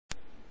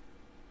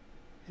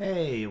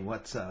Hey,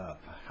 what's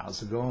up?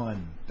 How's it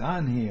going?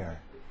 Don here.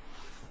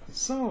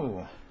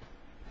 So,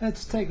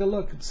 let's take a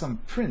look at some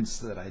prints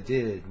that I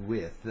did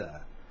with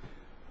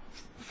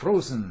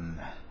Phrozen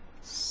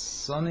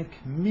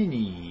Sonic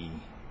Mini.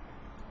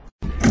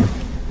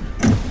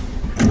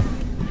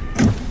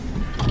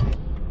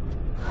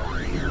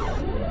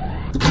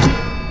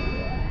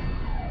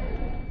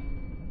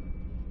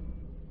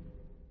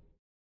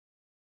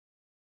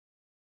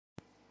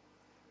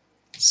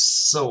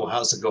 So,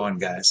 how's it going,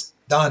 guys?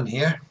 Don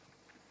here.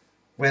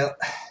 Well,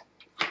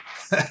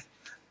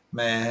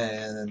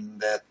 man,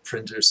 that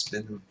printer's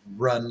been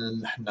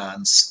running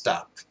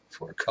non-stop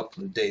for a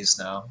couple of days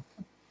now.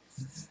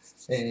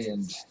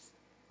 And,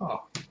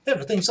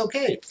 everything's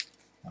okay,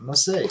 I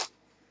must say.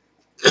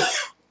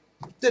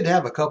 Did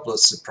have a couple of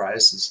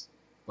surprises,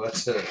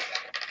 but,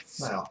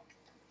 well,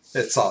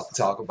 let's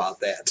talk about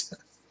that.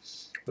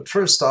 But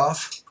first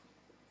off,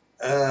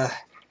 on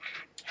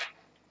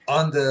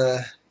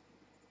the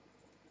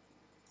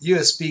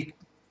USB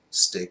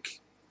stick,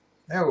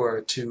 there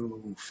were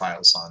two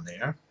files on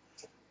there.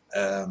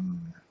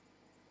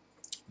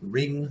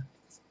 Ring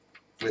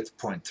with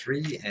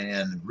 0.3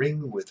 and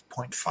ring with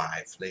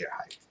 0.5 layer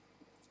height.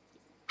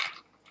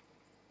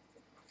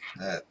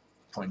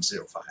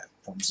 0.05,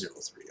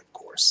 0.03, of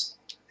course.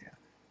 Yeah.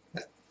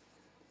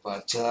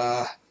 But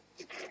I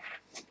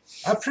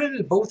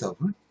printed both of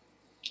them,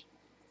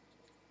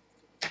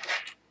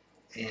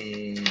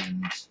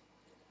 and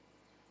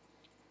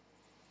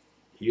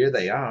here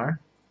they are.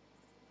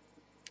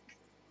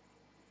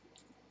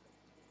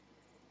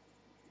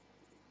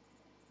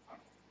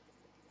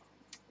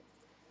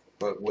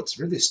 But what's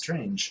really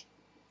strange,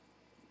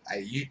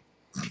 I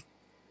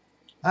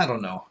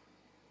don't know.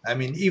 I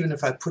mean, even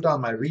if I put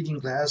on my reading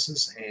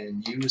glasses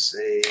and use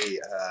a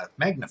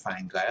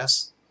magnifying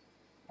glass,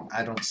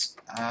 I'm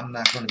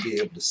not going to be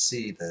able to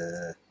see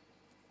the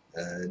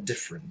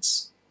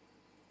difference,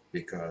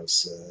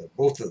 because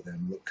both of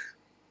them look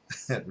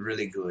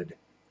really good.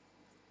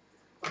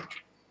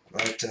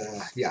 But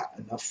yeah,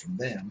 enough from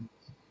them.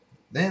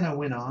 Then I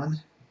went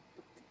on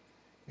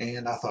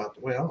and I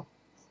thought, well,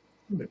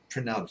 let me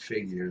print out a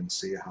figure and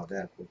see how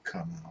that would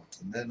come out.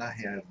 And then I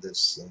have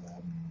this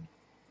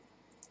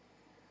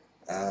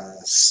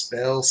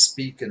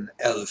spell-speaking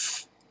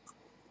elf.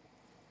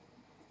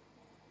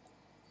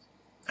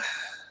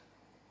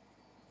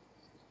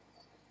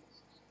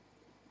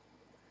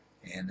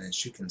 And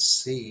as you can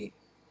see,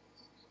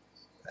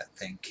 that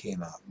thing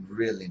came out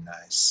really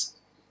nice.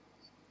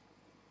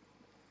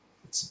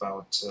 It's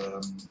about,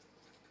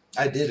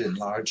 I did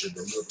enlarge it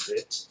a little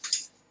bit.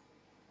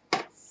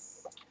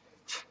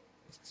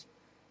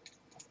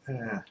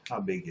 How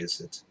big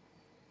is it?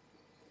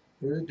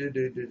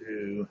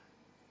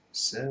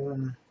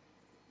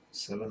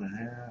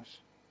 7.5,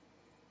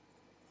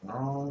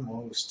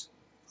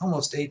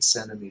 almost 8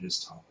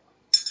 centimeters tall.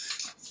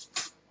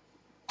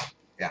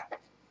 Yeah.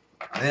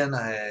 Then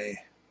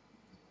I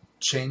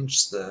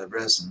changed the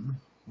resin,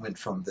 went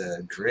from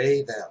the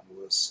gray that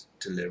was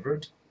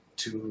delivered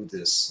to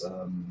this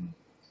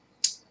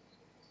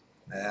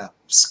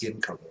skin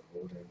color,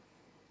 or whatever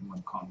you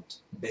want to call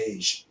it,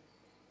 beige.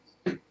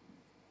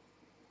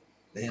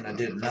 Then I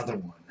did another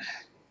one.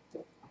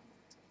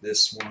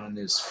 This one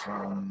is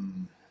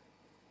from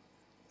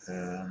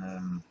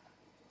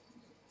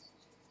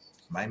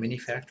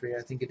myminifactory,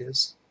 I think it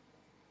is.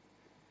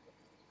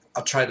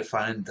 I'll try to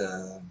find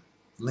the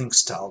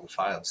links to all the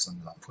files,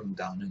 and I'll put them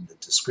down in the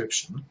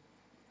description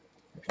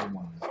if you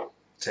want to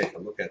take a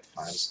look at the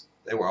files.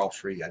 They were all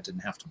free. I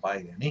didn't have to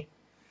buy any.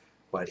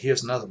 But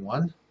here's another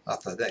one. I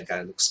thought that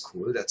guy looks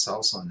cool. That's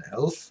also an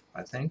elf,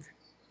 I think,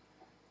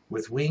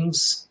 with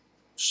wings,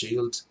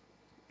 shield,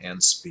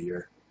 and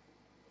spear.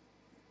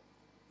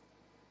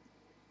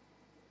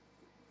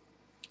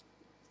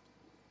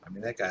 I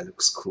mean, that guy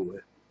looks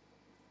cool.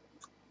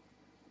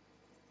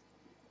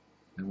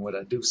 And what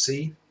I do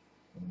see,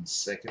 one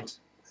second.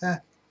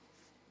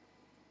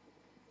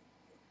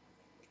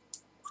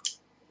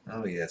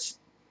 Oh yes.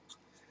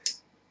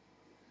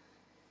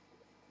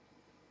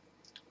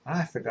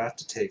 I forgot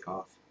to take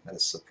off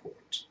that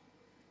support.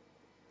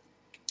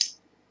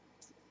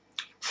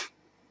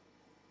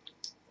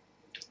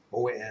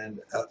 Oh, and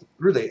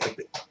really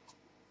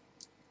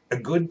a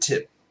good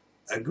tip,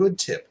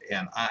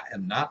 and I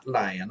am not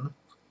lying.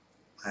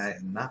 I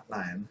am not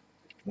lying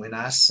when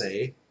I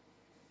say,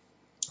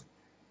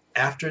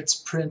 after it's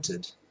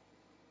printed,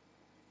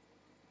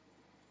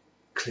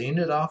 clean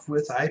it off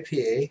with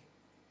IPA,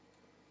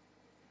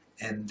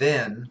 and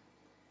then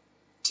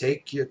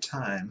take your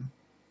time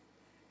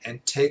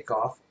and take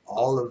off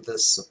all of the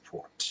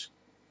support.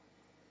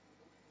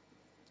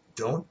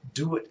 Don't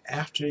do it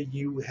after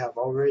you have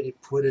already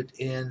put it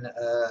in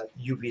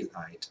UV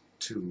light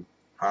to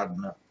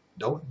harden up.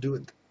 Don't do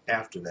it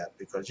after that,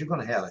 because you're going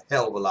to have a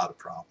hell of a lot of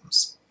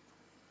problems.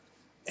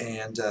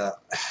 And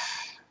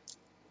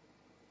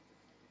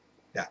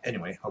yeah,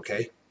 anyway,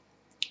 okay,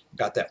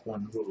 got that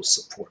one little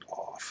support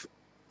off.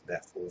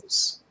 That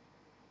was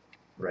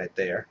right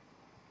there.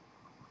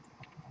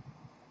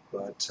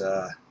 But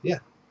yeah,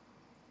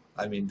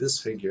 I mean, this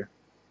figure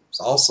is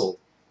also,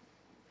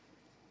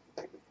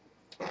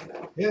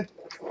 yeah,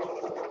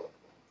 a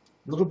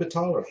little bit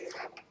taller,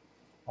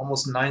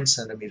 almost 9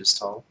 centimeters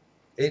tall,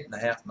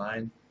 8.5,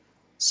 9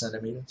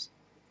 centimeters.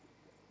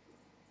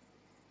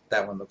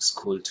 That one looks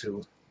cool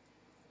too.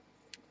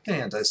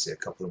 And I see a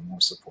couple of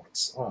more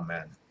supports. Oh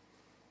man,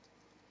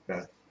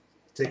 gotta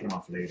take them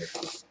off later.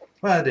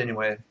 But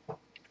anyway,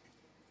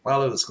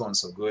 while it was going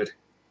so good,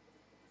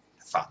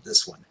 I found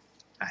this one.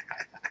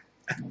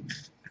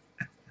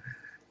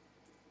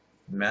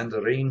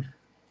 Mandarin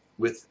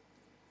with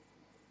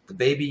the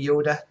baby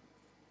Yoda.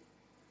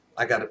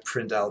 I got to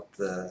print out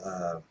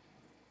the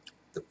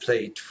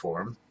plate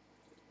for him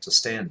to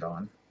stand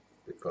on,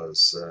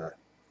 because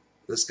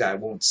this guy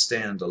won't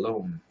stand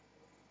alone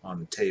on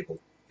the table.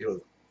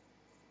 He'll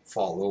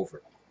fall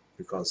over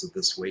because of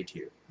this weight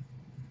here.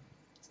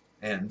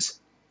 And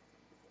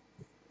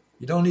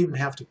you don't even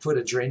have to put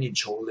a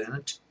drainage hole in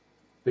it,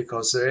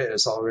 because there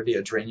is already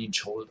a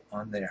drainage hole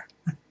on there.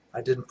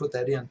 I didn't put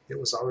that in. It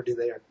was already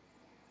there.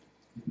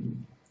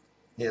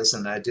 Yes,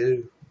 and I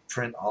do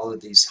print all of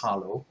these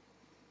hollow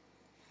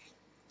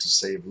to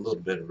save a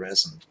little bit of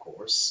resin, of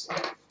course.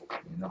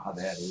 You know how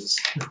that is.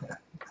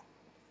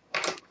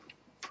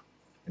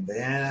 And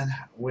then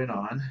I went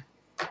on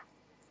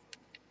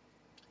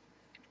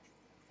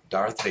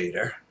Darth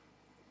Vader,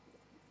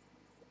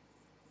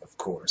 of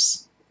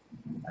course.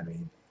 I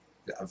mean,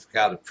 I've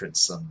got to print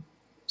some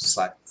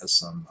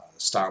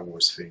Star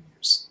Wars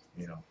figures.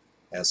 You know,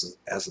 as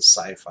a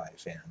sci-fi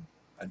fan,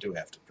 I do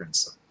have to print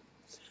some.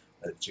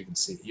 As you can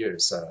see,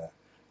 here's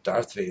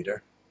Darth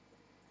Vader,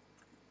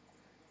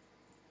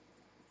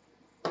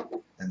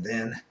 and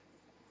then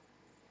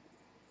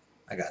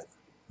I got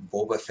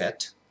Boba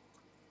Fett.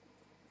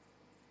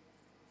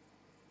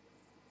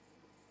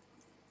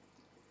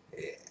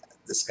 Yeah,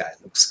 this guy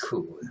looks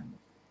cool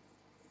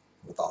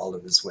with all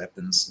of his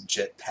weapons,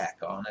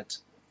 jetpack on it.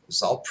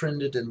 It's all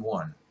printed in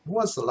one. There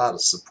was a lot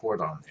of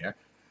support on there.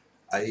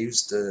 I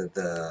used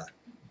the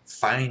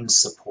fine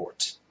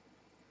support.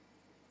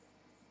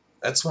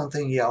 That's one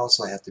thing you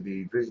also have to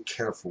be very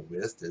careful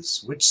with,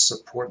 is which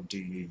support do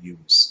you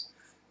use.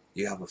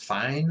 You have a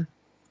fine,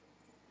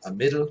 a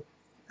middle,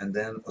 and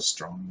then a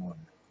strong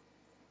one.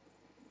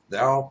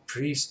 They're all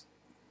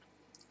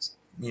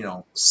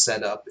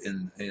set up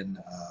in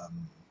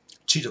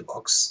Cheetah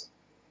Box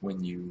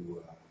when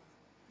you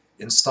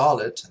install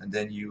it, and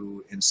then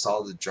you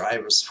install the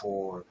drivers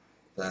for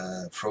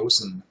the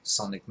Phrozen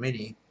Sonic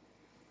Mini.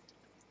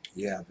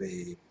 You have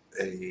a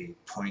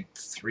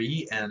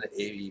 0.3 and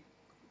a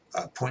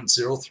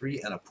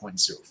 0.03 and a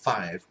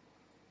 0.05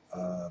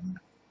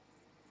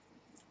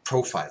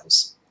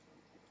 profiles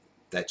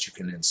that you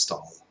can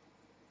install.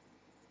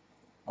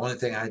 Only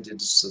thing I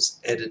did is just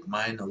edit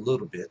mine a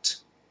little bit,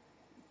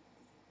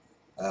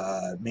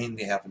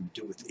 mainly having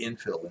to do with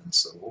infill and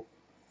so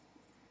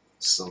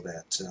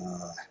that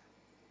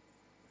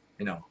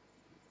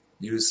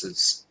use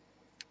as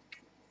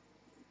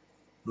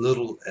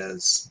little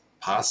as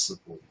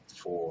possible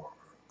for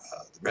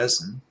the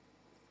resin.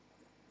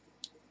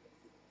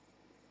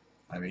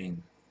 I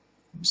mean,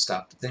 you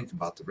stop to think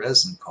about the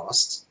resin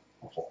costs.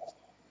 Oh,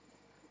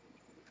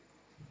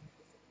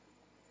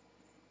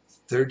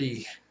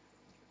 30,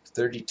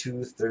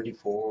 32,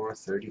 34,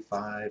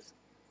 35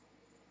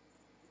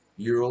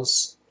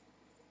 euros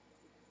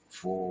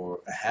for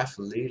a half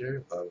a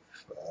liter of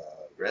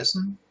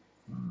resin.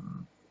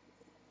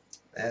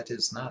 That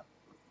is not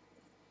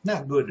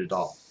good at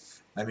all.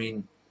 I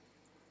mean,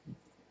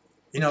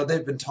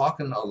 they've been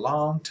talking a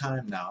long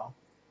time now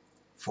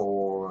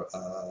for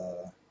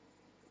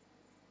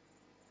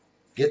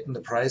getting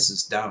the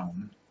prices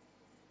down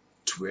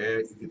to where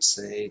you could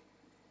say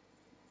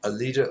a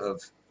liter of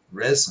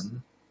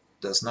resin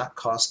does not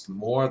cost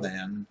more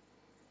than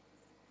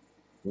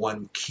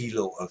 1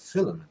 kilo of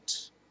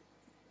filament.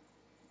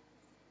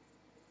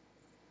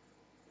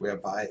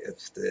 Whereby,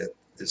 if that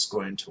is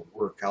going to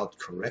work out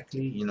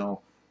correctly,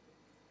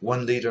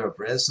 1 liter of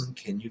resin,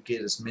 can you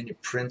get as many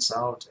prints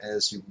out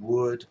as you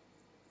would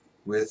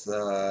with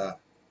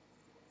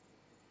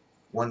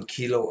 1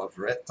 kilo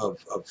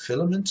of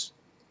filament?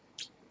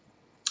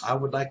 I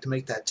would like to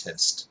make that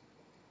test.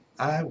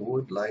 I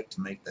would like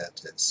to make that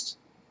test,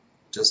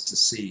 just to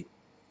see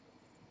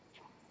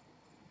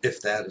if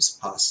that is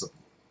possible.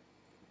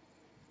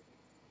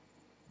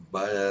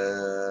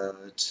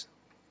 But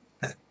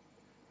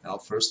now,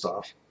 first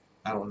off,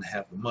 I don't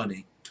have the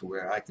money to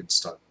where I could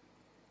start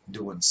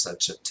doing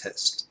such a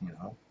test,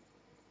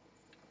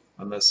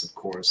 unless, of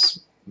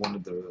course, one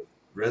of the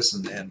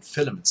resin and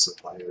filament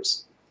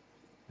suppliers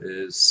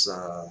is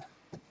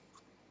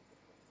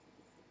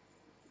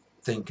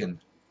thinking,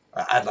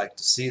 I'd like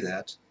to see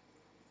that,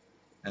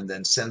 and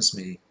then sends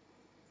me,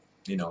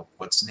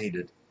 what's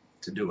needed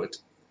to do it.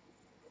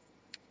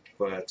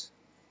 But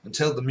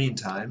until the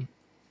meantime,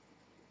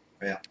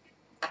 yeah.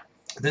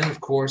 Then, of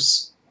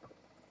course,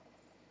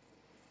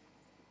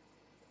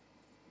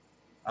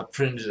 I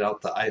printed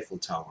out the Eiffel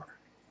Tower.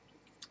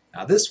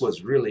 Now, this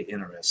was really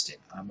interesting,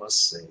 I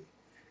must say.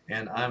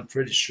 and I'm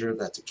pretty sure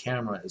that the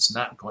camera is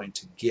not going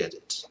to get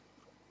it.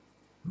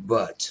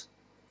 But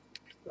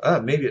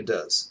maybe it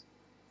does.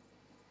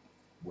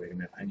 Wait a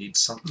minute, I need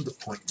something to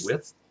point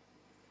with.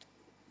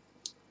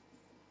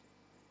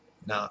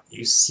 Now,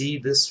 you see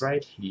this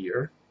right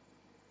here?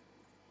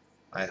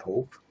 I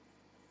hope.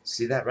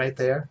 See that right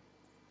there?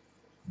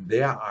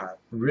 There are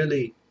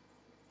really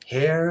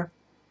hair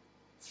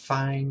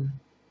fine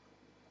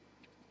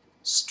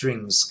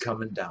strings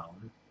coming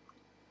down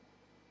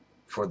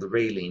for the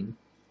railing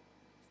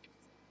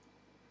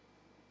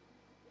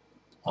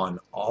on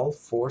all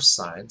four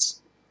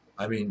sides.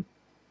 I mean,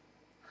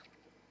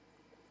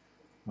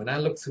 when I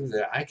look through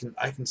there, I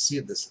can see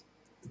this.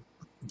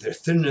 They're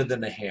thinner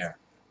than a hair.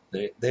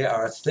 They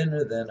are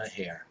thinner than a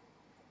hair.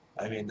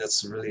 I mean,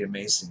 that's really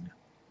amazing.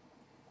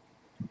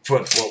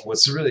 But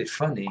what's really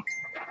funny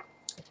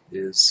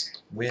is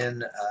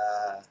when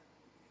I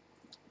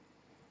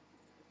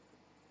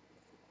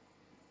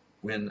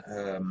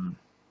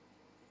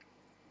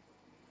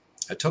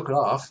took it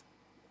off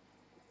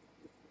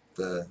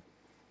the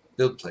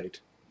build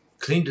plate,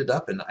 cleaned it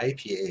up in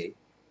IPA,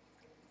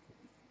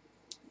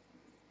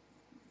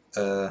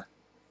 I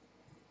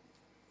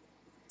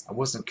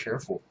wasn't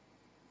careful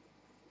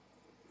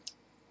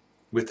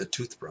with the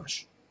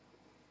toothbrush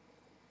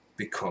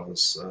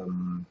because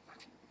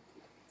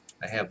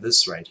I have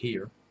this right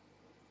here,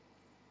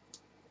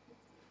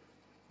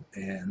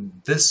 and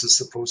this is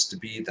supposed to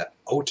be the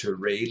outer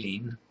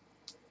railing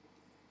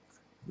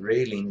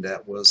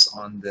that was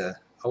on the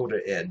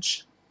outer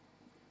edge.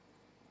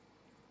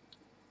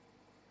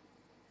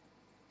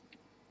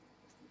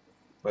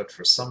 But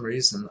for some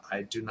reason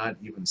I do not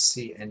even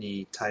see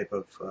any type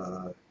of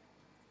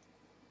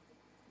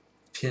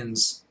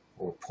pins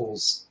or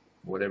pulls,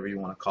 whatever you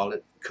want to call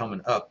it,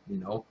 coming up, you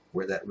know,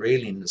 where that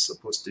railing is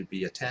supposed to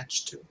be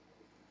attached to.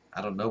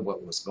 I don't know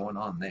what was going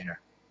on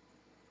there.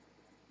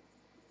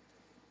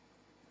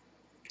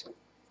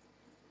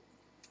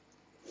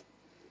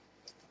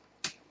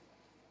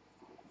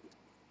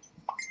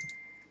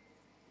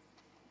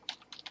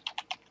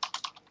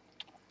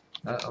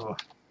 Uh-oh.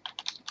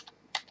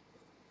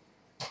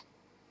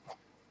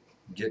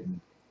 Getting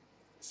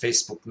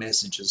Facebook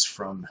messages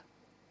from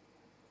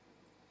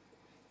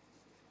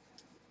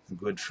a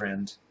good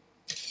friend.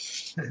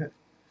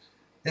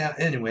 Yeah,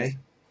 anyway,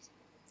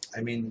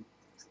 I mean,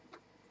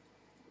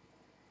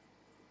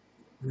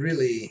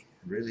 really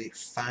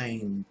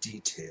fine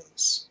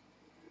details.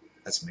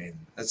 That's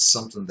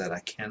something that I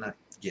cannot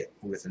get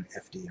with an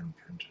FDM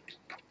printer.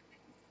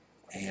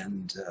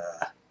 And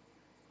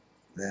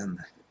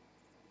then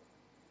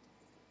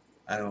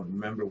I don't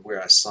remember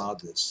where I saw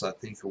this. I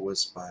think it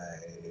was by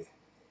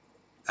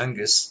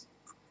Angus,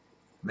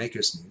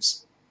 Maker's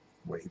News,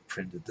 where he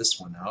printed this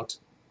one out.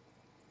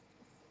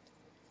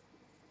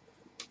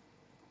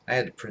 I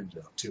had to print it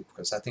out too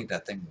because I think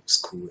that thing looks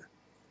cool,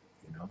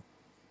 you know.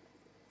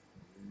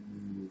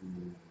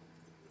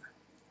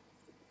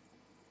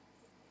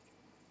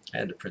 I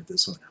had to print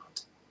this one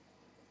out.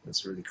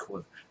 That's really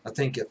cool. I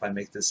think if I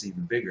make this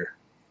even bigger,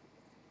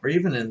 or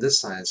even in this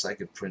size, I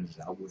could print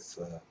it out with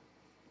the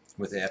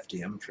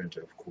FDM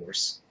printer, of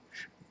course.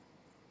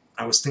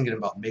 I was thinking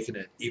about making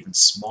it even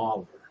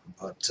smaller,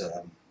 but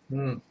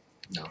no.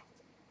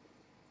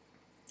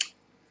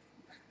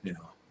 You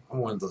know, I'm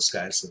one of those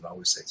guys that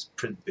always says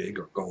print big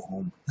or go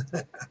home.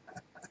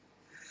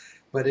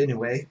 But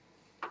anyway,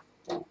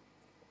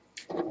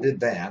 did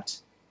that,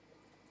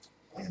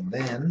 and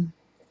then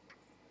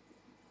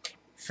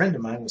a friend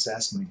of mine was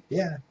asking me,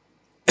 yeah,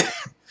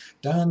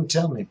 Don,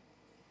 tell me,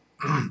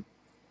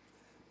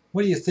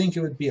 what do you think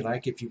it would be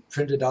like if you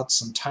printed out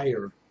some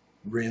tire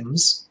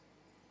rims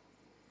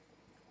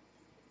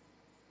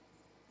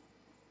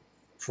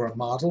for a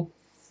model?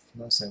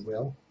 And I said,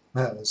 well,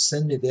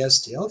 send me the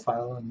STL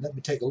file and let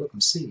me take a look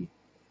and see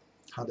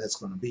how that's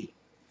going to be.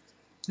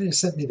 And he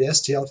sent me the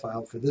STL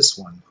file for this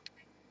one.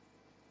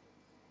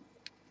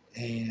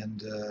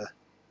 And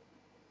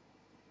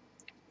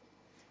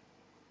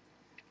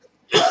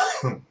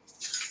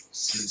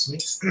excuse me.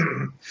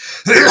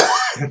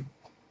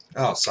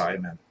 Oh, sorry,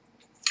 man.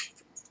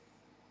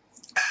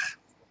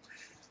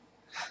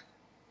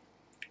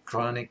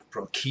 Chronic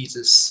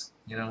bronchitis,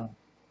 you know.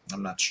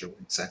 I'm not sure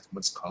exactly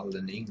what's called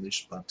in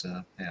English, but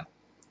yeah,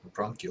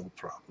 bronchial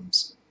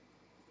problems.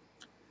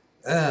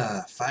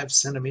 5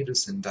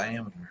 centimeters in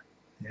diameter,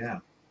 yeah,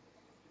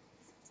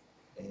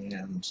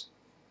 and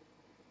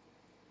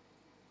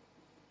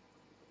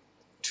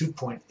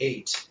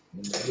 2.8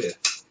 in the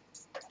width.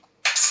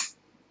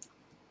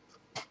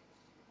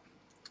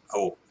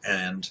 Oh,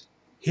 and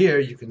here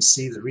you can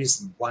see the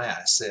reason why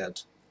I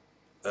said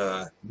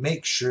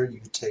make sure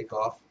you take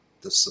off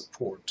the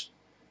support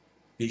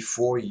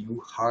before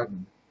you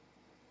harden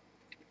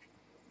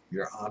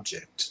your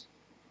object.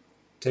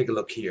 Take a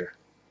look here.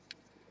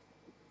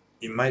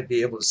 You might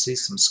be able to see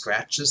some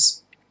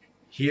scratches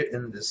here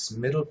in this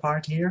middle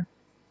part here,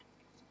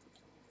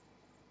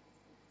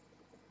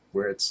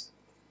 where it's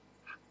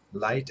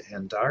light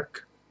and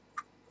dark.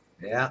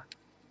 Yeah.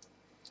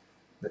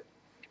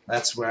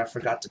 That's where I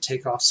forgot to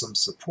take off some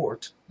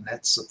support, and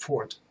that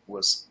support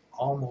was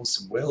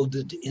almost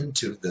welded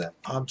into the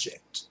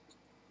object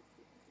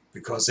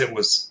because it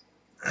was,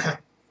 I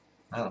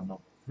don't know,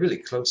 really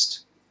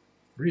close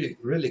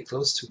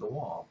to the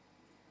wall.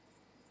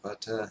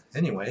 But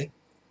anyway,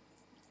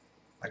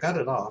 I got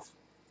it off.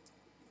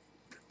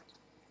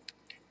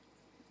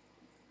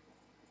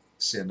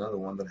 See another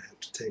one that I have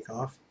to take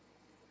off.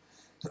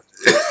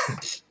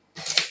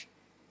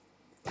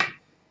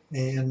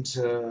 And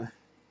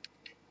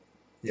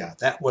yeah,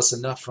 that was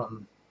enough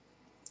from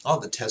all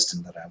the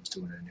testing that I was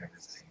doing and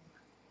everything.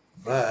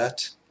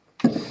 But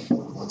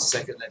 1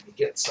 second, let me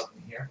get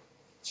something here.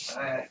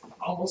 I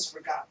almost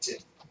forgot to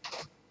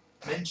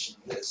mention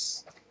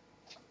this.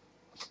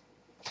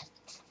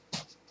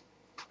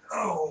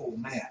 Oh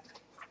man,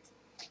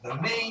 the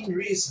main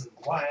reason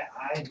why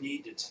I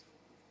needed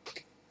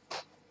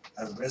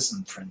a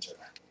resin printer,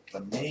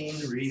 the main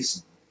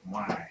reason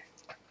why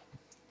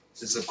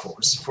is of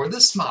course for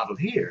this model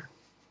here.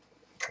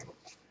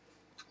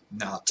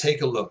 Now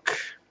take a look.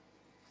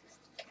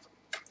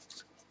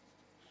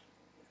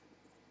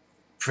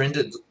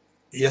 Printed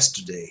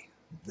yesterday.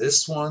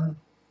 This one,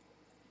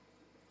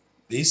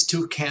 these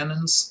two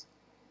cannons,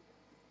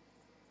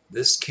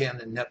 this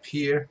cannon up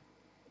here,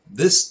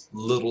 this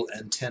little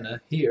antenna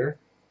here.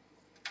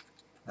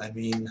 I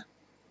mean,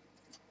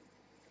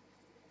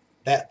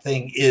 that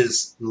thing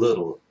is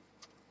little.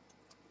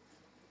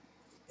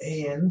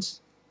 And,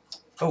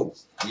 oh,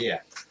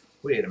 yeah,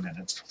 wait a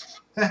minute.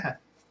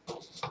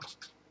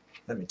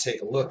 Let me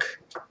take a look.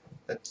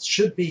 That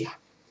should be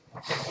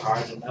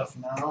hard enough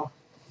now.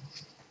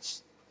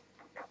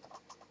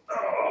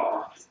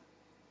 Oh.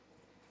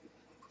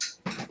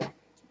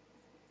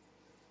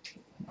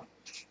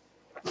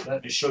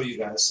 Let me show you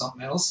guys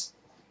something else.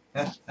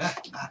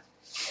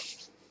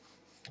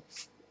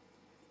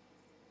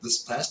 This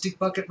plastic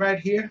bucket right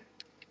here,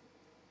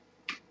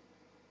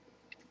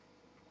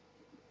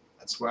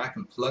 that's where I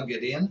can plug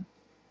it in.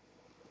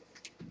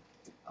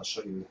 I'll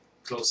show you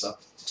close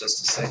up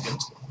just a second.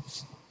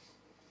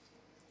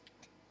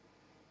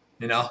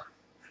 You know,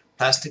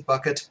 plastic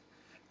bucket,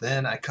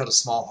 then I cut a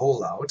small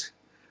hole out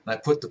and I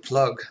put the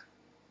plug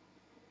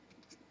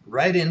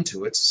right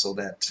into it so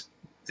that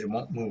it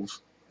won't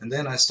move, and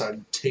then I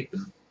started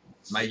taping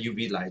my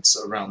UV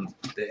lights around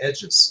the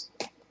edges,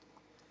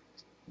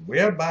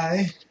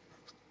 whereby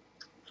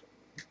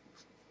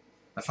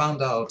I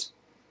found out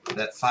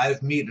that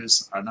 5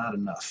 meters are not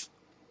enough.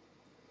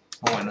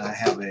 Oh, and I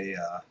have a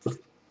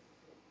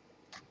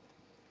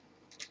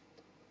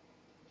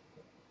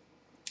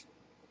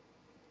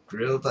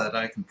grill that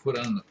I can put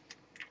on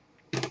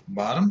the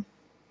bottom.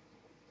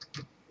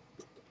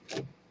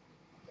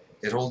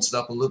 It holds it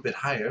up a little bit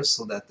higher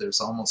so that there's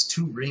almost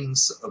 2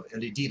 rings of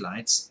LED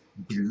lights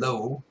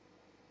below,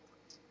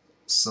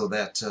 so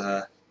that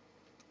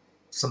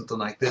something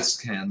like this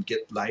can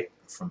get light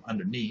from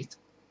underneath.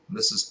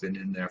 This has been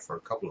in there for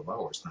a couple of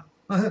hours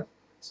now,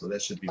 so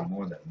that should be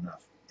more than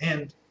enough.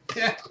 And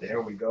yeah,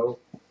 there we go.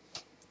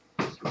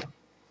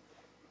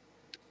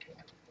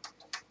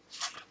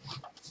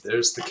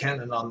 There's the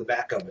cannon on the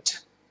back of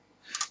it.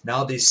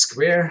 Now these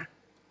square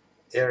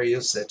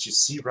areas that you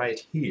see right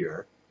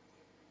here,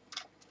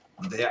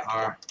 there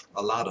are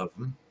a lot of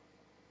them.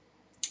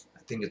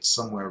 I think it's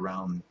somewhere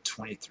around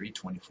 23,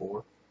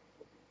 24,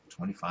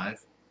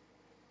 25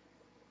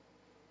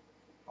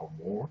 or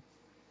more.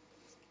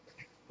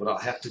 What I'll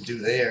have to do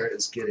there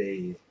is get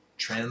a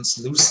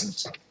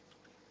translucent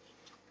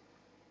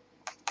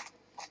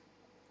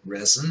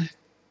resin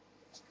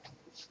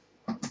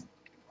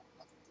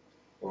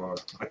or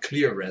a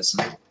clear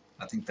resin.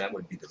 I think that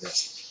would be the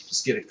best.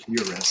 Just get a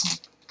clear resin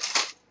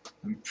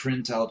and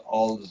print out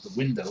all of the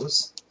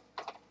windows.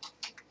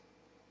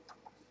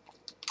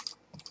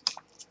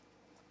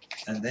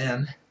 And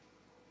then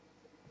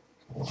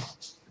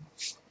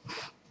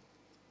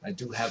I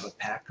do have a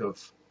pack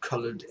of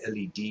colored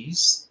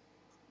LEDs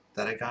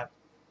that I got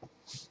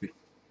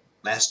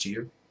last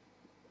year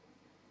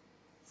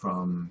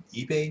from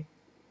eBay,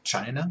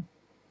 China.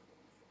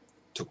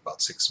 Took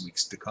about 6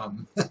 weeks to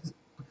come.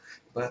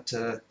 But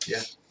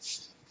yeah,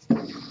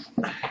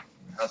 where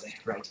are they?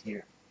 Right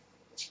here.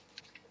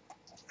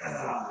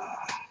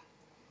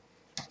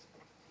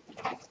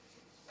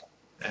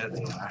 There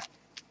they are.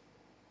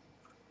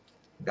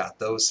 Got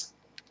those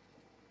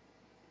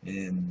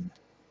in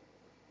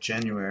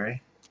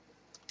January.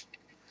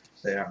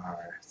 There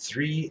are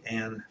 3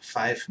 and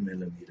 5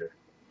 millimeter,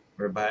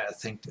 whereby I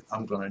think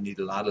I'm going to need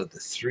a lot of the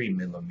 3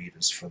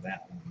 millimeters for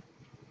that one,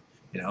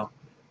 you know,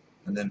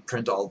 and then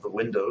print all the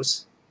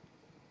windows.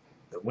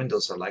 The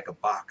windows are like a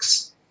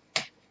box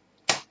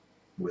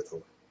with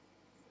a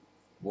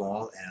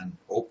wall and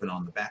open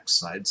on the back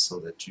side so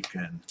that you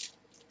can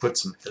put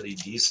some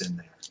LEDs in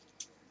there.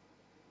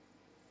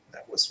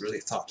 That was really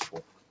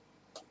thoughtful.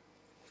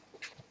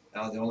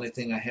 Now the only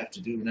thing I have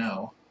to do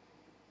now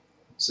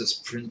is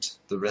just print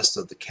the rest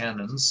of the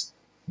cannons.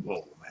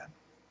 Whoa, man.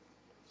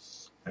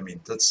 I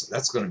mean,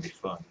 that's going to be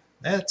fun.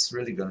 That's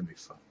really going to be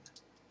fun.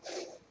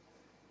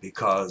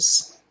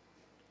 Because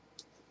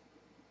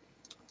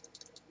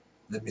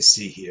let me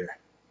see here.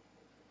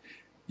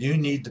 You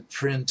need to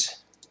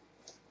print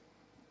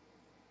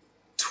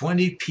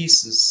 20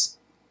 pieces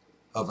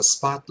of a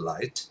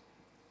spotlight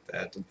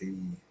that will be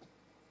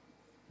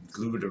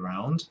glued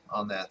around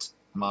on that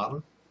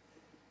model,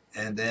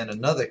 and then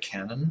another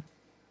cannon,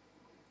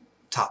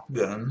 Top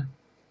Gun.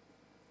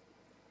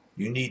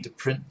 You need to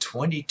print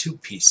 22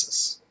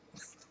 pieces.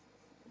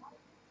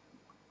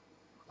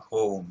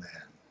 Oh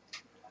man.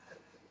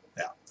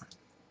 Yeah.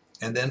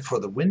 And then for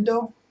the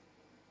window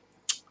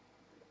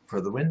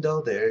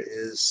there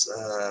is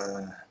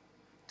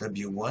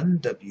W1,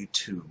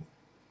 W2,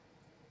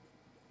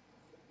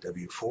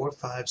 W4,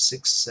 5,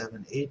 6,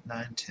 7, 8,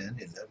 9, 10,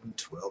 11,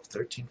 12,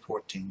 13,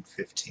 14,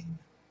 15.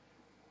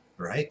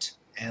 Right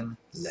and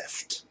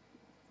left.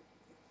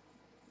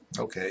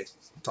 Okay,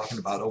 I'm talking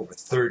about over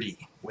 30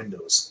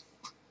 windows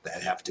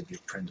that have to be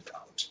printed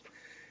out.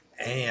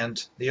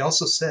 And he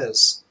also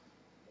says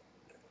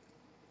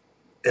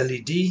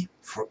LED,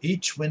 for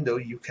each window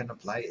you can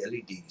apply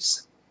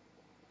LEDs.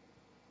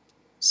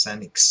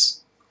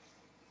 Sonics.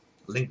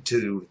 Link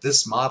to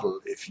this model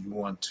if you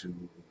want to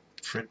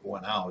print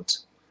one out.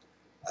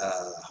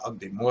 I'll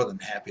be more than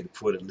happy to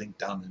put a link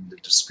down in the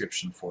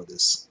description for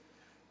this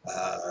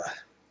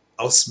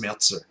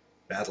Ausmertzer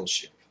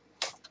battleship,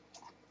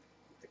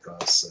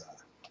 because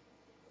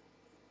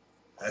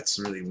that's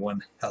really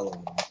one hell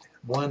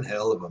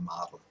of a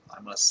model, I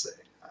must say.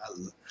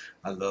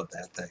 I love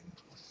that thing.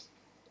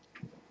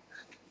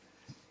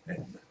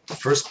 And the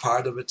first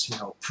part of it, you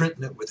know,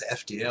 printing it with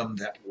FDM,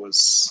 that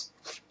was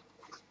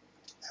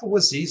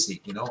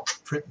easy, you know,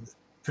 printing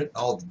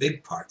all the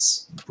big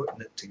parts and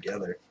putting it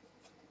together.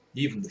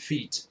 Even the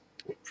feet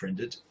were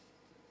printed.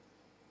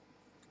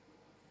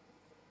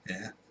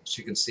 Yeah, as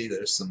you can see,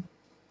 there's some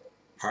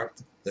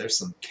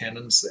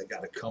cannons that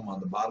got to come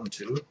on the bottom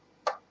too.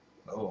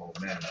 Oh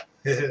man.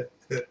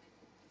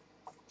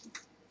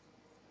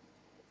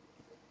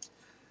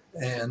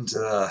 And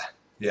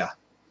yeah,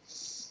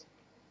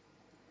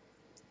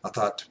 I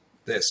thought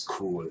that's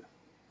cool.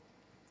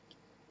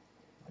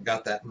 I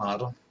got that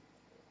model,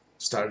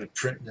 started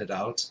printing it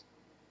out.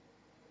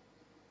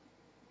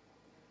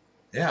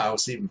 Yeah, I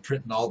was even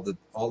printing all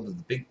of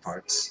the big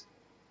parts,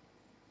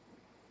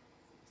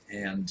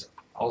 and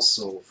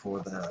also for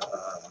the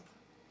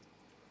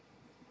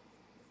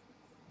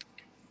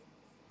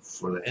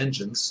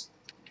engines,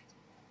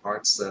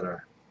 parts that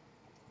are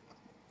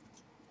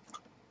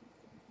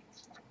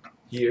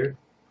here.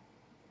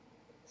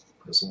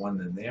 There's one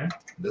in there,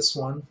 this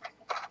one,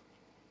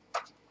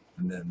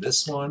 and then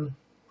this one,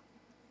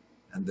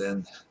 and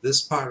then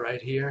this part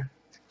right here.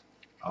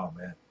 Oh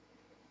man,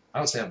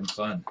 I was having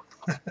fun.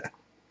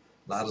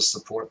 A lot of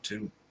support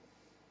too.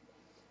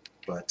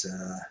 But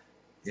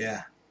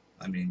yeah,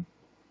 I mean,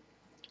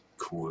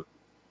 cool.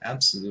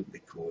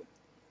 Absolutely cool.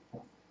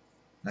 And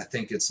I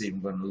think it's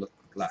even going to look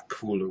a lot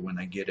cooler when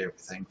I get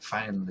everything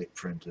finally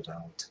printed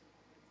out.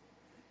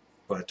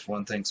 But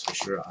one thing's for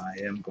sure, I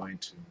am going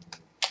to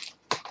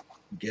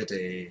get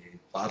a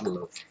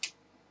bottle of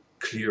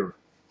clear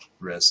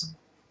resin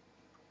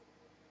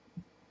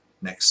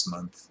next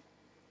month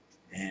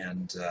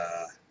and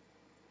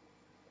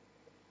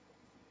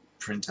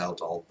print out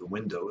all the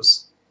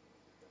windows,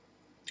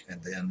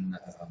 and then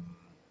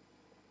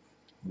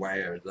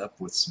wire it up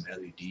with some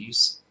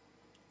LEDs.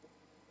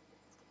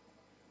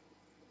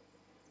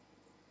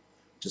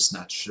 Just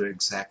not sure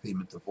exactly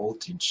with the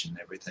voltage and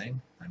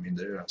everything. I mean,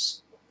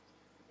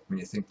 when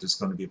you think there's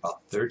going to be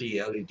about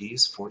 30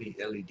 LEDs, 40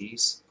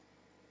 LEDs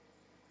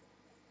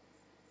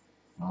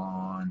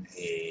on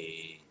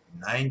a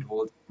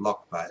 9-volt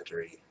block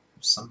battery.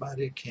 If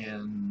somebody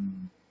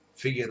can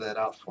figure that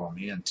out for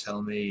me and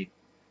tell me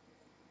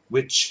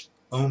which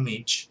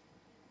ohmage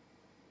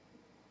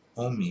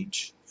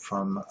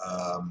from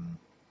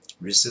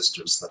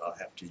resistors that I'll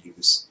have to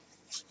use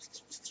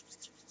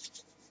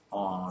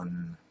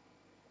on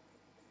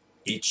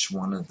each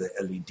one of the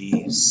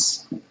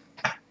LEDs,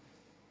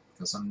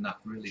 because I'm not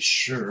really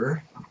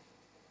sure.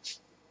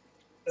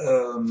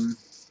 Yeah,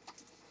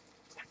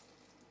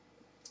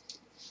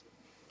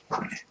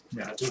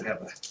 I do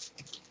have a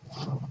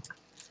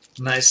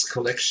nice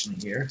collection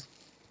here.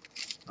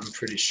 I'm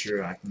pretty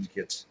sure I can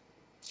get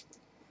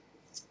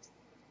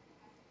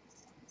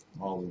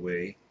all the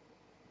way.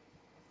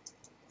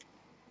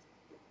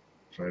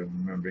 If I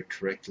remember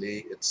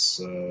correctly,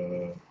 it's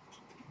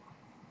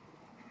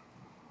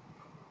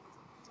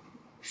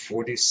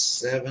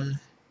 47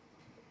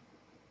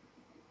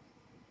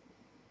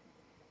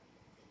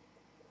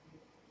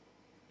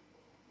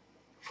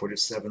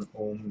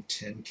 ohm,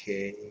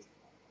 10K,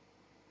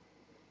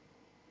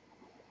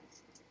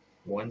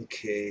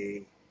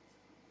 1K,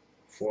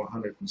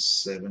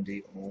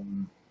 470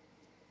 ohm,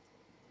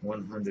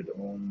 100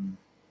 ohm,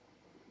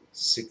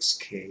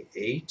 6K,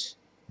 8.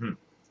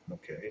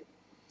 Okay.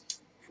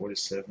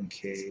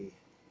 47K.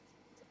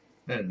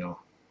 I don't know.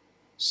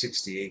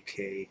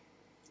 68K.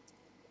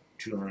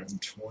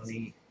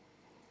 220.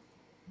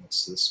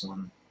 What's this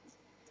one?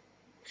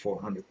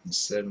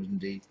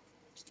 470.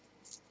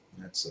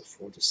 That's a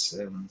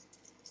 47.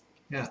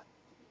 Yeah.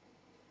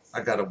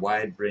 I got a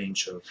wide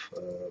range of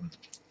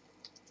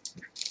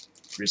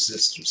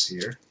resistors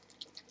here,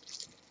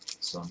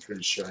 so I'm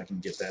pretty sure I can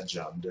get that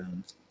job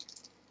done.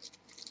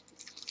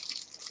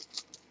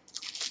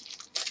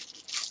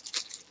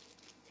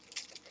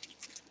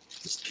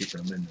 Just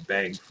keeping them in the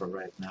bag for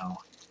right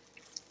now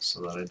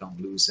so that I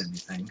don't lose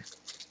anything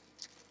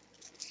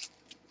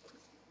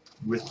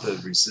with the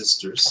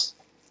resistors,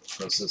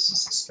 because this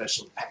is a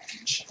special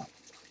package.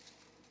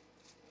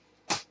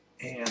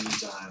 And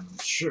I'm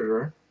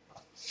sure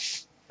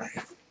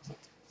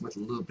with a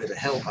little bit of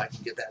help I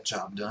can get that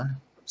job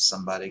done.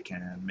 Somebody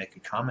can make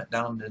a comment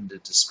down in the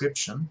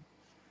description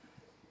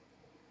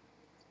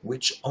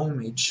which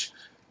ohmage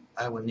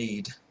I will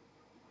need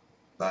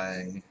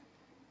by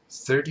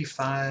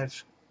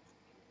 35,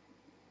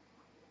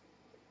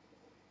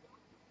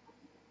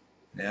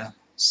 yeah,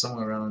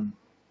 somewhere around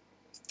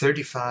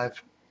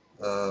 35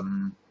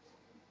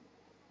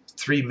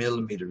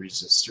 3mm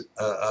resistor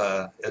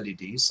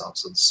LEDs,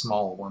 also the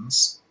small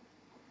ones,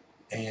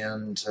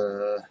 and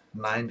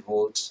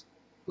 9-volt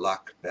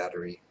block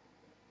battery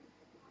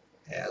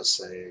as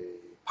a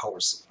power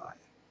supply,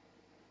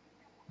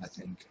 I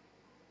think.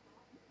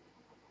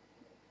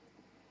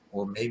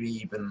 Or maybe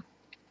even,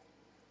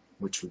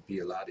 which would be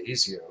a lot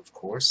easier, of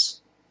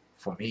course,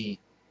 for me,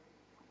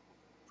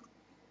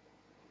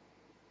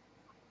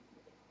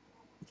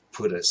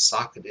 put a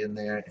socket in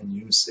there and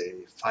use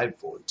a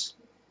 5-volt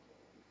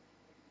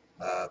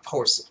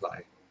power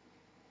supply.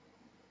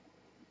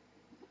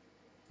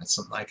 That's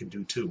something I could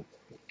do too.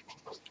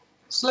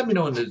 So let me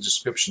know in the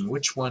description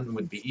which one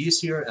would be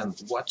easier and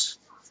what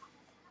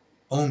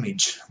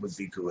ohmage would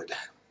be good.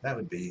 That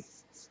would be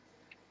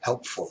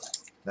helpful.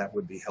 That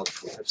would be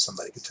helpful if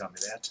somebody could tell me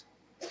that,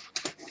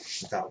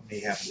 without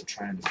me having to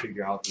try and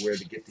figure out where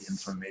to get the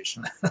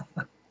information.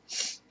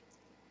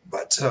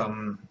 But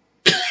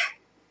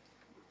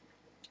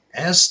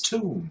as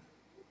to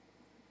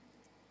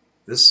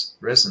this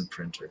resin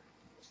printer,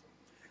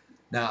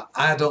 now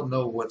I don't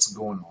know what's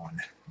going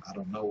on. I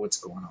don't know what's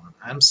going on.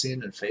 I'm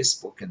seeing in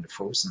Facebook in the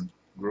Frozen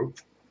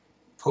group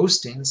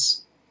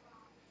postings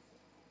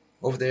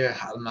over there.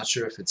 I'm not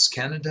sure if it's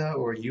Canada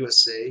or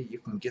USA. You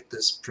can get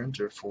this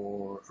printer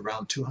for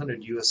around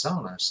 $200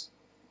 US.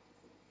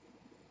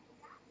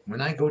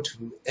 When I go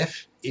to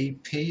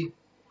FAP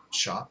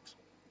shop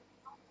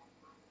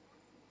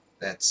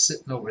that's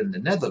sitting over in the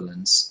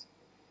Netherlands,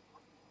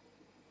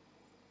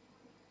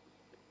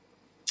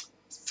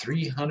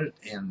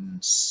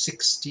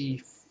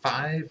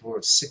 365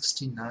 or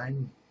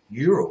 69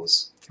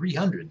 euros,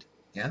 300,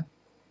 yeah,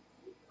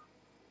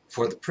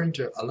 for the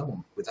printer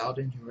alone, without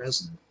any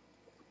resin.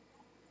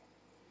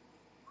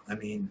 I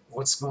mean,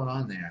 what's going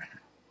on there?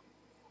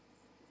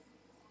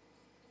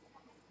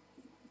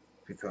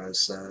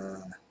 Because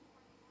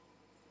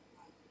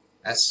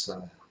that's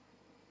a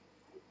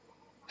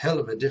hell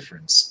of a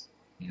difference,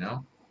 you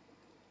know?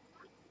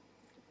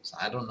 So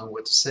I don't know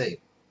what to say.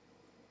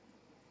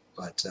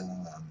 But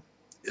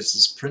is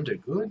this printer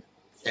good?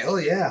 Hell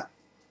yeah.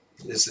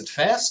 Is it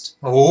fast?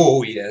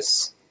 Oh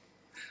yes.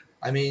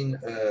 I mean,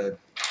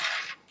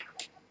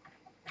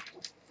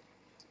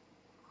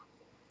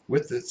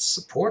 with its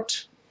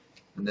support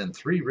and then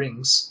 3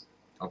 rings,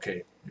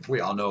 okay, we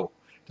all know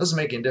it doesn't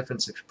make any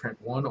difference if you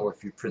print 1 or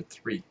if you print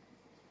 3,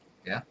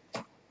 yeah,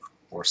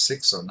 or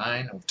 6 or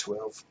 9 or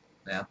 12,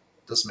 yeah,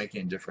 doesn't make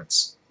any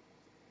difference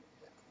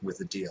with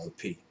the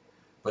DLP.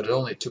 But it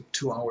only took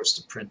 2 hours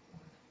to print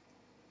one.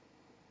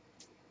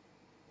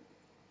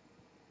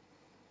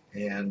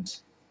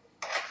 And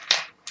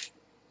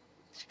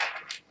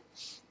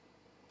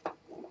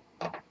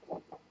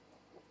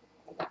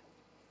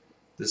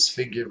this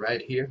figure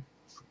right here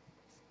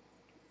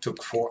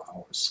took 4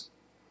 hours.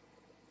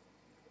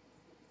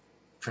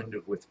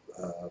 Printed with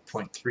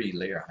 0.3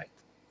 layer height,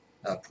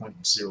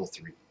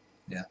 0.03,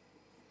 yeah.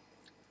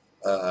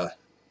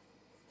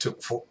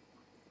 Took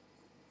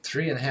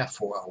 3.5,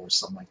 4 hours,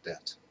 something like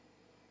that.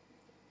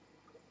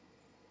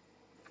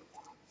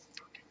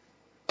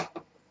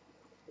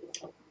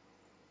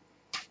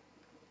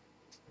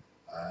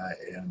 I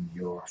am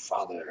your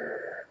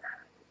father.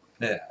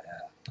 Yeah,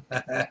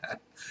 yeah.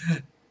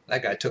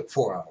 That guy took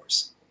 4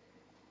 hours.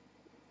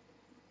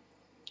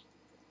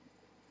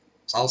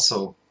 It's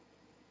also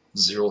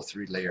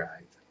 0.3 layer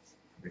height,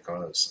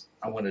 because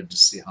I wanted to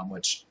see how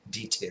much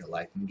detail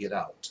I can get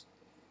out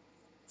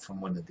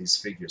from one of these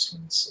figures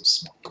when it's so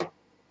small.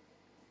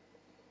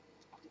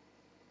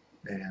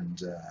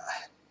 And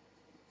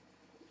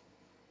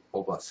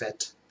Boba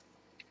Fett,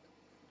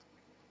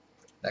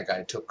 that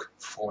guy took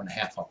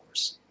 4.5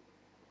 hours.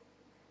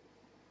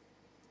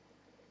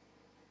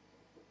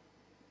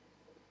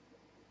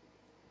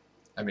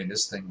 I mean,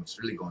 this thing was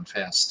really going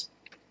fast.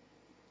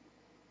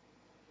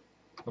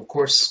 Of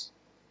course,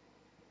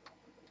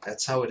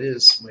 that's how it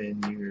is when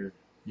you're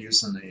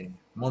using a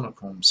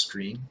monochrome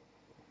screen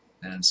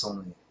and it's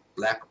only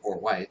black or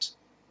white,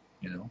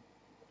 you know.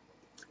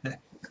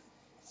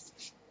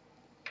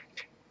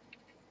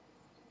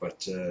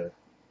 But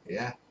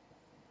yeah,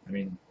 I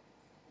mean,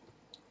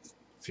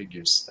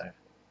 figures are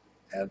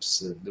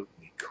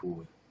absolutely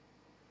cool.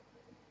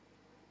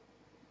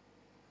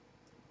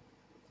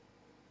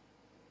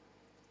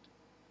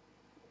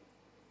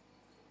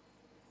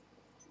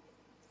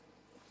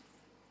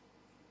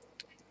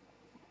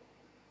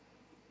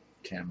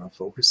 camera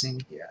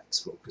focusing? Yeah, it's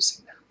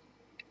focusing.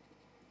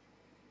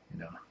 You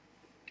know.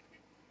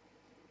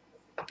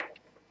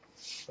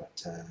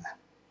 But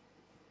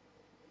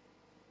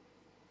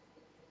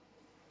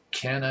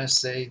can I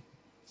say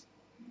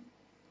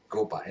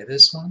go buy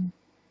this one?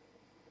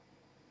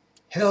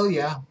 Hell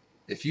yeah.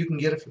 If you can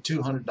get it for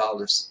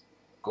 $200,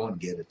 go and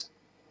get it.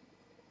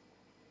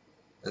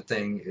 The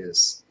thing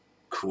is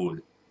cool.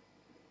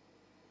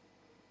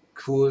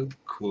 Cool,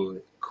 cool,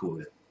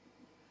 cool.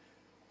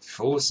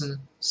 Frozen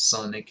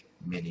Sonic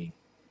Mini.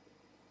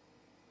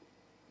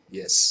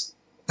 Yes.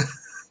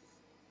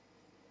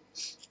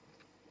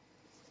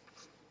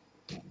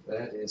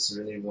 That is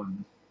really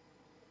one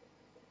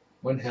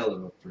hell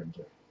of a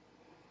printer,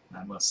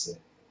 I must say.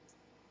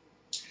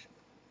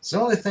 It's the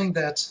only thing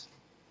that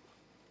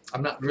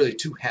I'm not really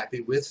too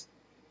happy with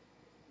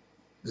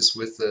is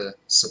with the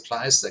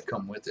supplies that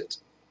come with it.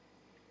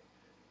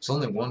 There's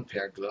only one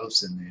pair of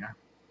gloves in there.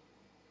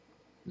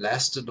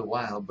 Lasted a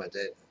while, but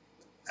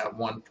at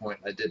one point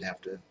I did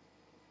have to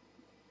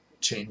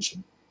change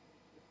them,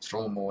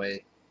 throw them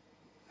away,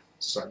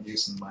 start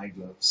using my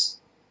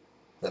gloves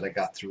that I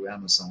got through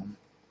Amazon.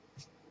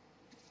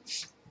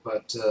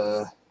 But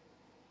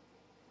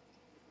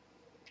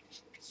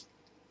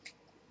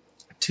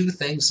two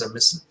things are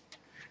missing,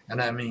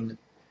 and I mean,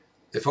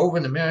 if over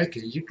in America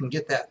you can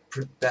get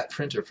that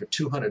printer for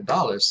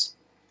 $200,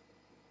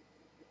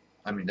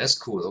 I mean that's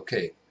cool,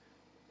 okay.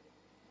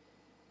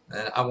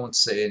 And I won't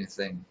say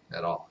anything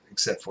at all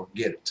except for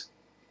get it,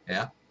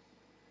 yeah.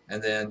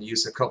 And then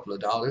use a couple of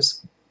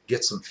dollars,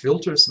 get some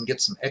filters and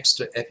get some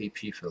extra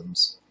FEP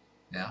films,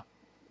 yeah.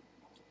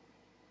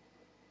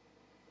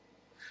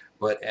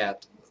 But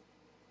at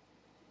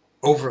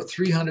over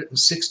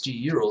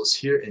 360 euros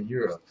here in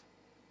Europe,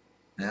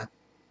 yeah,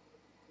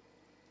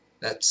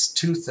 that's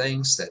two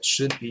things that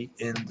should be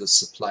in the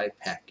supply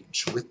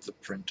package with the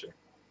printer,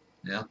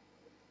 yeah.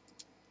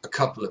 A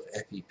couple of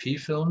FEP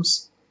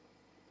films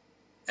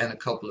and a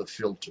couple of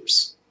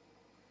filters.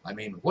 I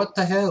mean, what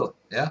the hell,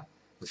 yeah?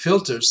 The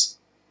filters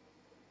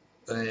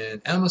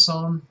in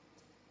Amazon,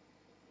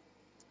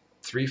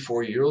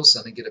 3-4 euros,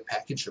 and I get a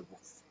package of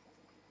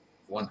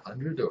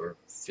 100 or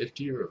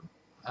 50 or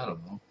I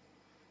don't know,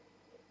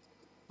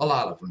 a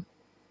lot of them.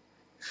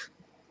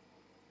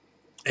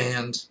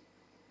 And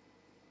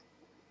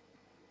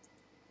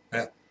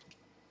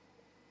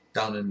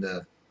down in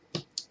the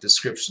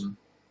description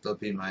there'll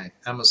be my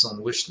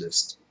Amazon wish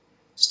list.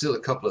 Still a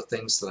couple of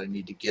things that I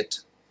need to get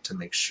to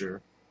make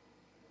sure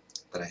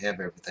that I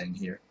have everything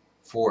here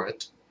for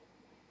it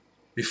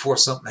before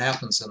something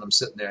happens and I'm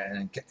sitting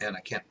there and I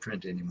can't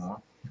print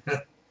anymore.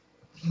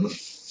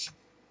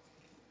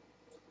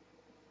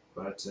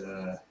 But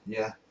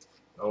yeah,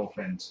 oh,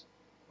 and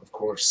of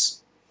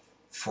course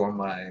for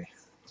my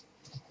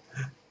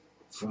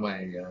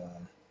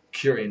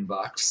curing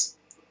box,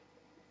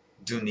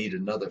 do need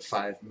another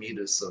 5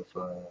 meters of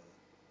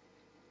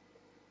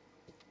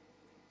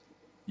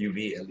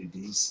UV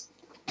LEDs.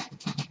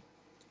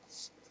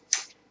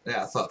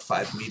 Yeah, I thought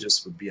 5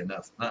 meters would be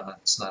enough.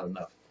 It's not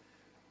enough.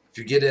 If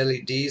you get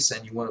LEDs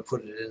and you want to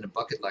put it in a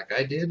bucket like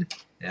I did,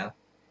 yeah,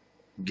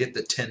 get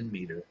the 10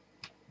 meter.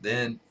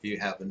 Then you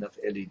have enough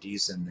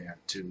LEDs in there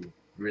to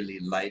really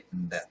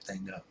lighten that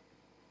thing up.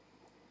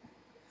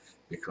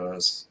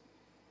 Because,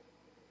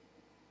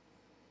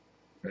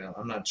 well,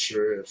 I'm not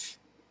sure if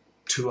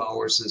 2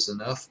 hours is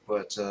enough,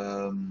 but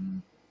I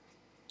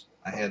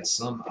had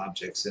some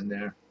objects in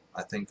there,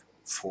 I think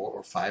 4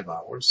 or 5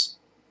 hours,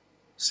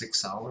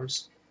 6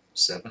 hours,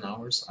 7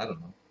 hours, I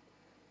don't know.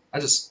 I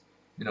just,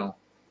 you know,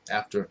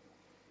 after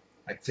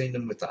I cleaned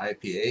them with the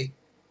IPA,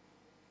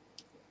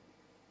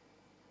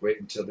 wait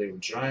until they were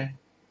dry,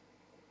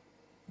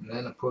 and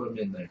then I put them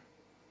in there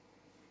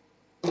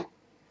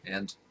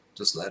and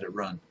just let it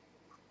run,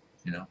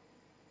 you know.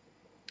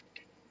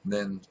 And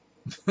then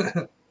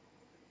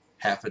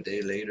half a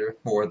day later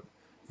or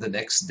the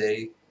next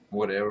day,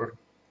 whatever,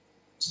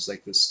 just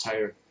like this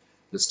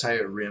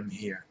tire rim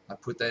here, I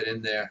put that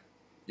in there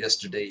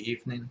yesterday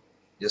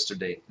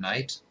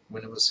night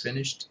when it was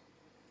finished,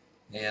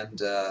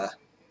 and I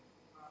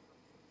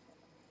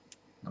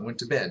went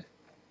to bed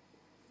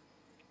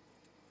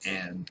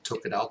and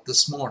took it out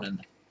this morning,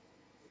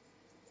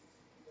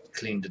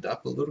 cleaned it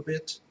up a little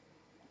bit,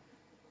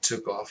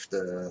 took off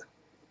the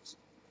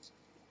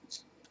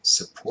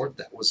support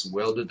that was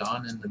welded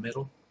on in the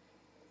middle.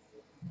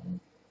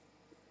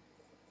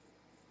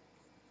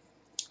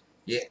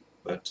 Yeah,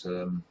 but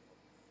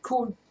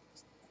cool.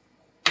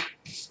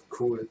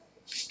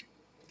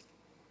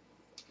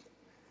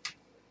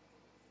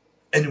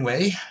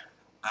 Anyway,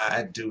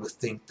 I do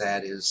think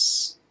that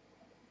is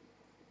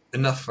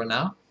enough for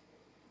now.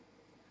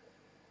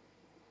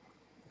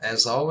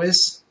 As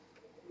always,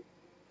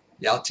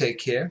 y'all take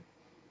care.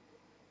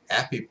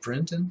 Happy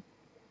printing.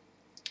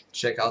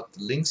 Check out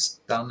the links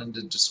down in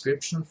the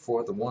description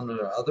for the one or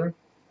the other.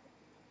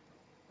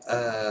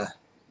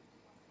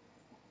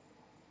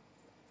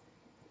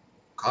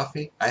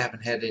 Coffee. I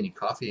haven't had any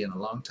coffee in a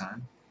long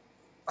time.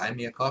 Buy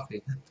me a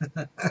coffee.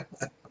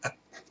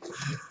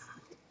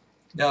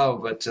 No,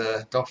 but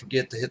don't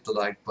forget to hit the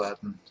like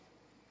button.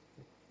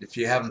 If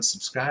you haven't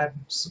subscribed,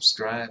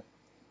 subscribe.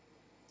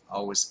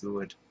 Always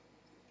good.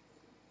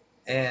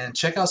 And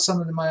check out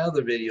some of my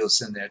other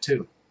videos in there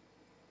too.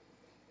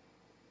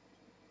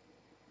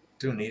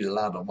 Do need a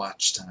lot of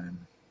watch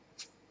time.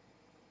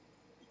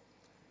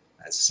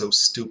 That's so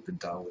stupid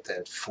though, with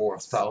that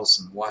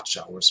 4,000 watch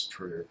hours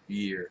per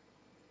year.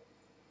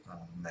 Oh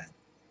man.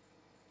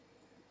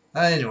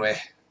 Anyway,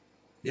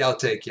 y'all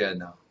take care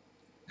now,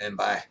 and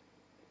bye.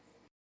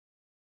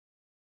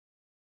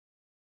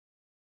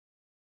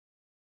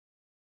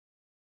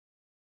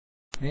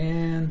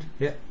 And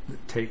yeah,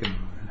 taken.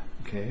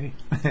 Okay.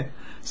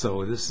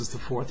 So this is the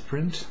fourth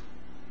print.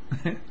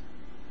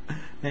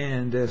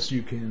 And as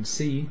you can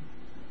see,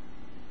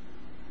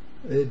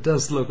 it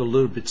does look a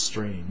little bit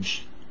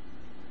strange.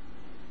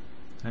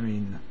 I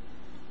mean,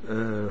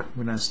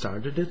 when I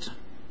started it,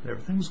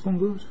 everything was going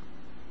good.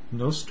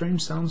 No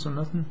strange sounds or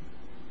nothing.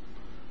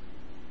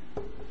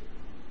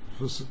 It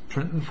was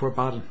printing for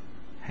about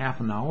half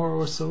an hour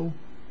or so.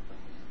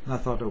 And I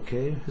thought,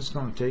 okay, it's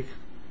going to take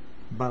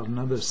about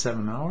another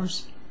 7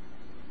 hours.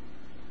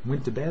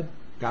 Went to bed,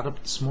 got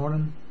up this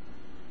morning,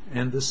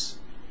 and this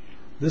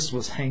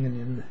was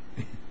hanging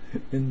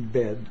in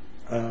bed,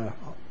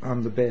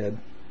 on the bed.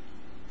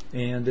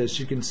 And as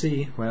you can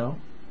see, well,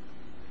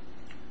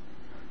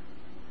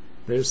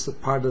 there's the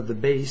part of the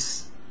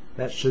base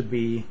that should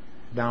be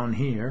down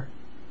here,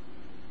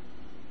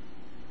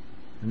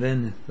 and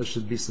then there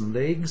should be some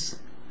legs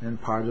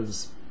and part of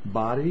his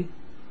body.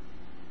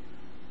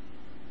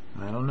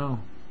 I don't know.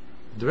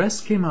 The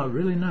rest came out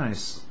really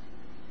nice.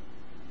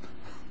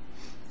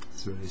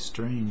 It's really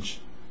strange.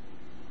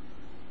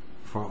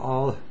 For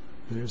all,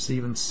 there's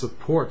even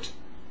support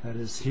that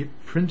is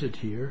printed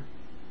here,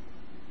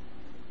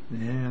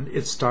 and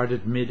it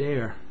started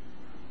mid-air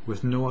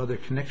with no other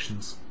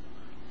connections.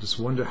 Just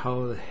wonder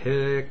how the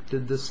heck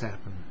did this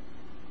happen.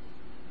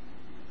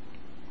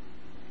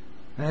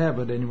 Yeah,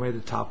 but anyway, the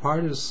top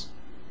part is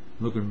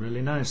looking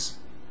really nice.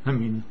 I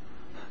mean,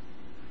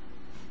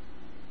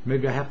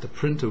 maybe I have to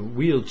print a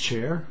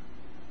wheelchair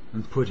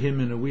and put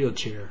him in a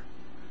wheelchair,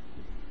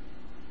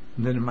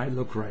 and then it might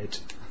look right.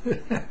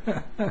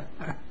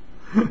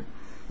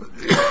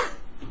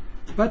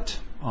 But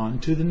on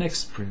to the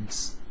next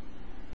prints.